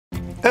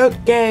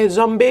Okay,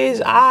 zombies,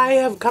 I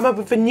have come up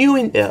with a new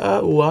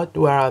what?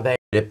 Where are they?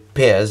 It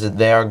appears that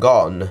they are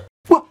gone.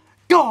 What?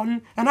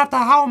 Gone? And after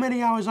how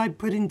many hours I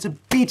put into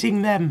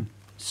beating them?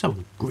 So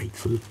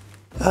ungrateful.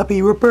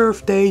 Happy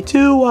birthday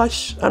to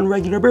us, and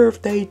regular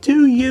birthday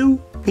to you.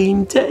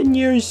 Been 10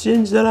 years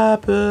since that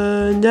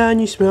happened,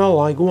 and you smell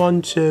like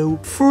 1, 2,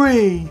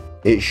 3.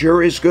 It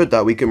sure is good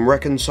that we can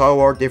reconcile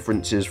our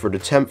differences for the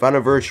 10th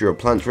anniversary of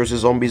Plants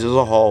vs Zombies as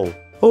a whole.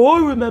 Oh,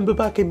 I remember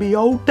back in the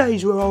old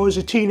days where I was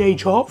a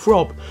teenage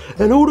heartthrob,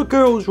 and all the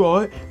girls,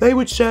 right, they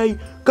would say,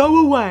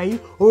 "Go away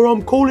or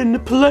I'm calling the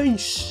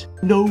police."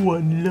 No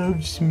one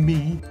loves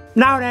me.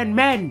 Now then,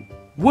 men,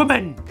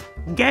 women,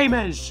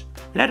 gamers,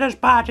 let us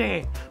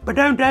party, but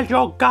don't let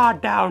your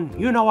guard down.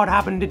 You know what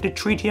happened at the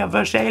Treaty of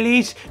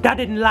Versailles? That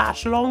didn't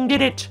last long,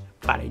 did it?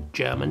 Bally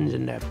Germans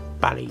and their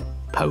bally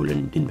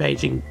Poland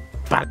invading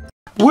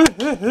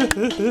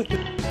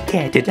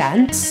Care to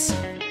dance?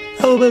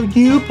 How about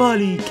you,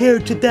 Polly? Care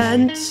to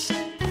dance?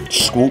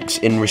 Squawks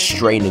in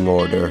restraining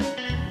order.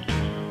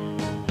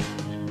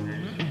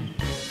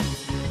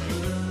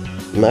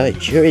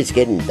 It sure is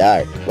getting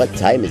dark. What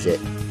time is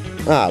it?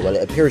 Ah, well,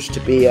 it appears to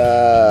be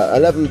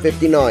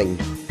 11:59.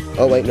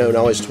 Oh wait, no,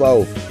 now it's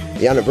 12.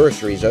 The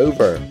anniversary's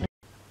over.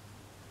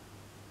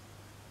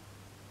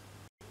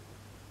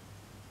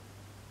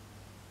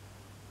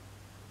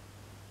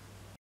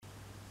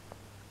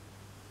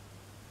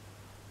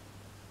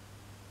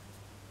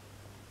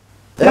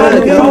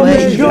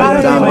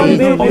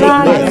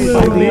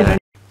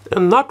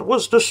 And that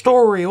was the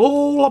story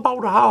all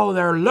about how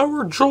their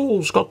lower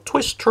jewels got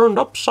turned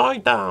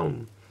upside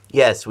down.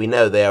 Yes, we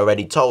know, they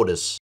already told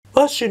us.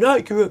 That's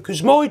inaccurate,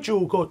 because my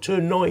jewel got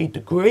turned 90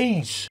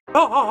 degrees.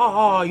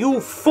 Ah, you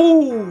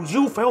fools!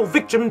 You fell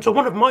victim to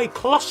one of my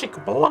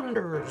classic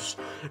blunders.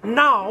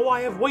 Now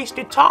I have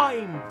wasted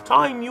time.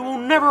 Time you will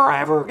never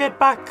ever get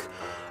back.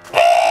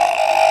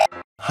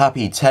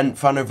 Happy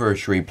 10th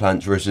anniversary,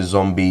 Plants vs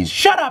Zombies.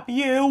 Shut up,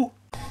 you!